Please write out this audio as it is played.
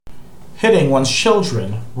hitting one's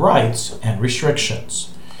children, rights, and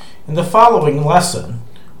restrictions. In the following lesson,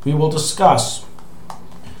 we will discuss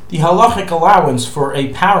the halachic allowance for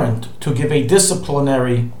a parent to give a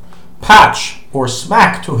disciplinary patch or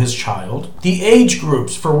smack to his child, the age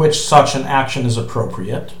groups for which such an action is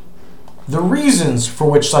appropriate, the reasons for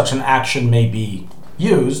which such an action may be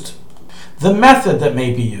used, the method that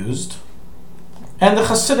may be used, and the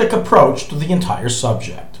Hasidic approach to the entire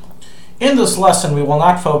subject. In this lesson, we will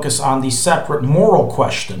not focus on the separate moral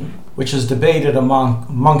question, which is debated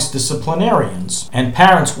amongst disciplinarians and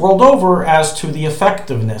parents world over as to the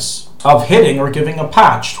effectiveness of hitting or giving a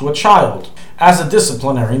patch to a child as a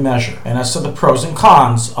disciplinary measure, and as to the pros and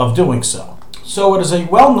cons of doing so. So it is a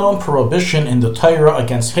well-known prohibition in the Torah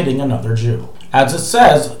against hitting another Jew. As it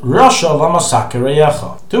says, Rasha lamasaker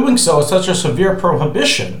reyecha. Doing so is such a severe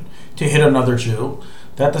prohibition to hit another Jew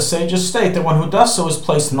that the sages state that one who does so is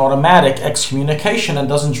placed in automatic excommunication and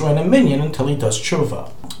doesn't join a minyan until he does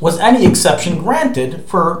tshuva. Was any exception granted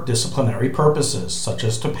for disciplinary purposes, such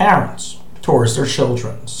as to parents, towards their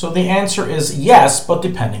children? So the answer is yes, but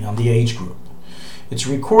depending on the age group. It's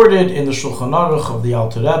recorded in the Shulchan Aruch of the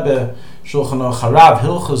Alter Rebbe, Shulchan Aruch Harav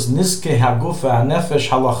Hilchos Niske Hagufa Hanefesh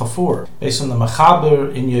Halacha 4, based on the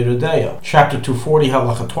Mechaber in Yerudeya, chapter 240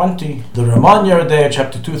 Halacha 20, the Raman Yerudeya,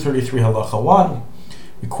 chapter 233 Halacha 1,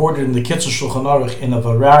 recorded in the Kitzur Shulchan Aruch in a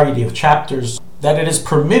variety of chapters, that it is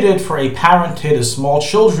permitted for a parent to hit his small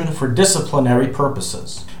children for disciplinary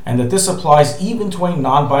purposes, and that this applies even to a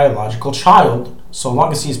non-biological child, so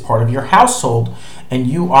long as he is part of your household and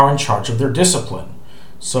you are in charge of their discipline.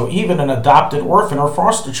 So even an adopted orphan or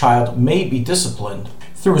foster child may be disciplined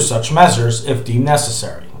through such measures if deemed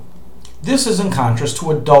necessary. This is in contrast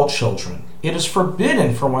to adult children. It is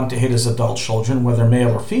forbidden for one to hit his adult children, whether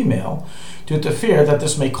male or female, due to fear that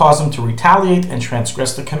this may cause them to retaliate and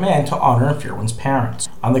transgress the command to honor and fear one's parents.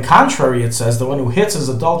 On the contrary, it says that one who hits his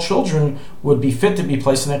adult children would be fit to be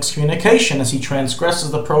placed in excommunication as he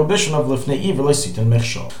transgresses the prohibition of lifnei iver leisitin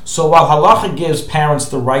michshol. So while halacha gives parents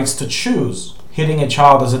the rights to choose hitting a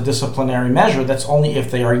child as a disciplinary measure, that's only if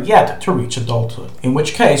they are yet to reach adulthood, in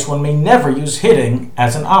which case one may never use hitting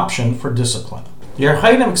as an option for discipline. The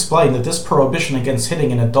Yeruchayim explained that this prohibition against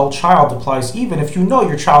hitting an adult child applies even if you know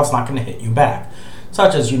your child's not going to hit you back,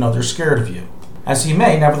 such as you know they're scared of you, as he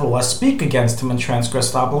may nevertheless speak against him and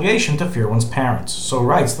transgress the obligation to fear one's parents. So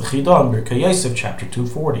writes the Chidah in Birkei Yosef, chapter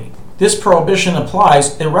 240. This prohibition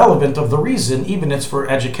applies irrelevant of the reason, even if it's for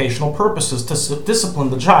educational purposes to discipline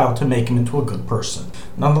the child to make him into a good person.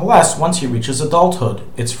 Nonetheless, once he reaches adulthood,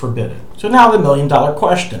 it's forbidden. So now the million-dollar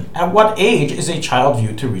question. At what age is a child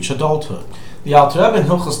viewed to reach adulthood? The Alter Rebbe in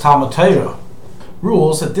Hilchos Talmud Torah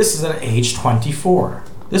rules that this is at age 24.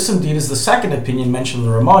 This indeed is the second opinion mentioned in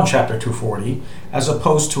the Ramon chapter 240, as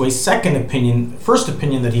opposed to a first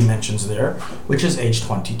opinion that he mentions there, which is age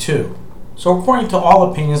 22. So according to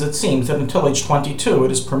all opinions, it seems that until age 22,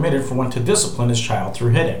 it is permitted for one to discipline his child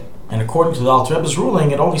through hitting. And according to the Alter Rebbe's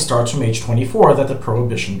ruling, it only starts from age 24 that the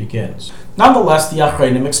prohibition begins. Nonetheless, the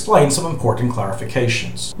Achreinim explain some important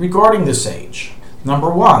clarifications regarding this age.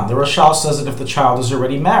 Number one, the Rashal says that if the child is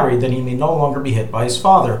already married, then he may no longer be hit by his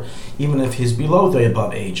father, even if he is below the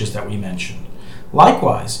above ages that we mentioned.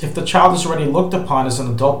 Likewise, if the child is already looked upon as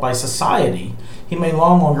an adult by society, he may no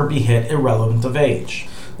longer be hit irrelevant of age.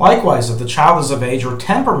 Likewise, if the child is of age or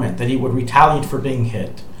temperament that he would retaliate for being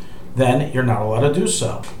hit, then you're not allowed to do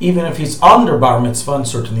so, even if he's under bar mitzvah and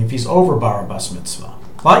certainly if he's over bar bas mitzvah.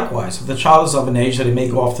 Likewise, if the child is of an age that he may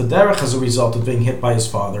go off the derech as a result of being hit by his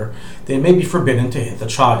father, they may be forbidden to hit the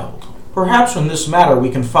child. Perhaps in this matter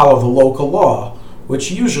we can follow the local law,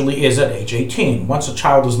 which usually is at age 18. Once a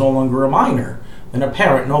child is no longer a minor, then a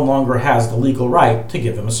parent no longer has the legal right to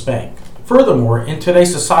give him a spank. Furthermore, in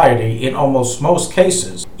today's society, in almost most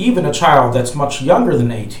cases, even a child that's much younger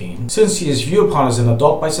than 18, since he is viewed upon as an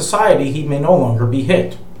adult by society, he may no longer be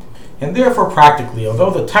hit. And therefore, practically,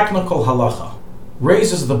 although the technical halacha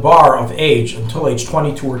raises the bar of age until age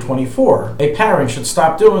 22 or 24, a parent should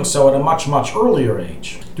stop doing so at a much, much earlier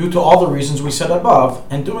age, due to all the reasons we said above,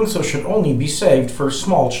 and doing so should only be saved for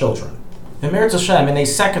small children. In a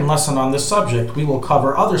second lesson on this subject, we will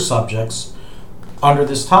cover other subjects under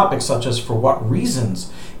this topic, such as for what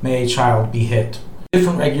reasons may a child be hit,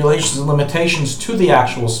 different regulations and limitations to the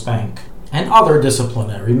actual spank, and other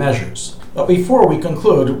disciplinary measures. But before we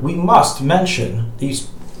conclude, we must mention the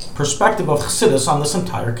perspective of Chassidus on this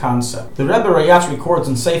entire concept. The Rebbe Rayatz records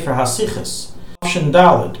in Sefer HaSichos, Shin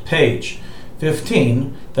Daled, page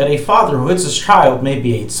 15, that a father who hits his child may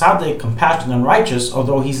be a tzaddik, compassionate, and righteous,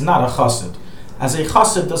 although he's not a chassid. as a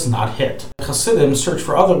chassid does not hit. Chassidim search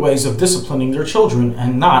for other ways of disciplining their children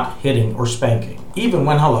and not hitting or spanking, even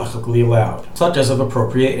when halachically allowed, such as of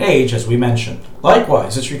appropriate age, as we mentioned.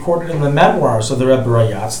 Likewise, it's recorded in the memoirs of the Rebbe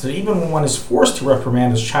Rayatz that even when one is forced to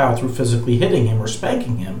reprimand his child through physically hitting him or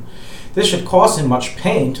spanking him, this should cause him much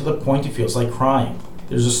pain to the point he feels like crying.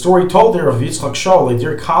 There's a story told there of Yitzchak Shaul, a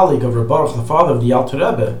dear colleague of Reb Baruch, the father of the Alter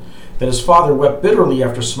Rebbe, that his father wept bitterly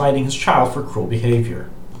after smiting his child for cruel behavior.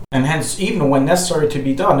 And hence, even when necessary to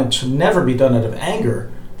be done, it should never be done out of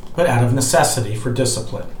anger, but out of necessity for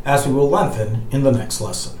discipline, as we will lengthen in the next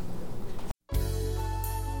lesson.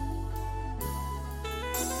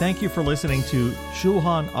 Thank you for listening to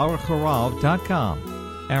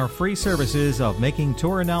ShulchanAruchHarav.com. Our free services of making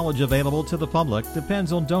Torah knowledge available to the public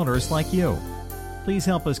depends on donors like you. Please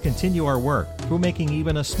help us continue our work through making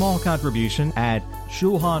even a small contribution at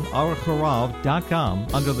ShulchanAruchHarav.com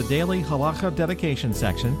under the Daily Halacha Dedication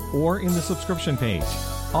section or in the subscription page.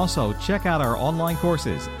 Also, check out our online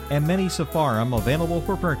courses and many sefarim available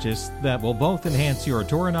for purchase that will both enhance your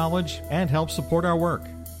Torah knowledge and help support our work.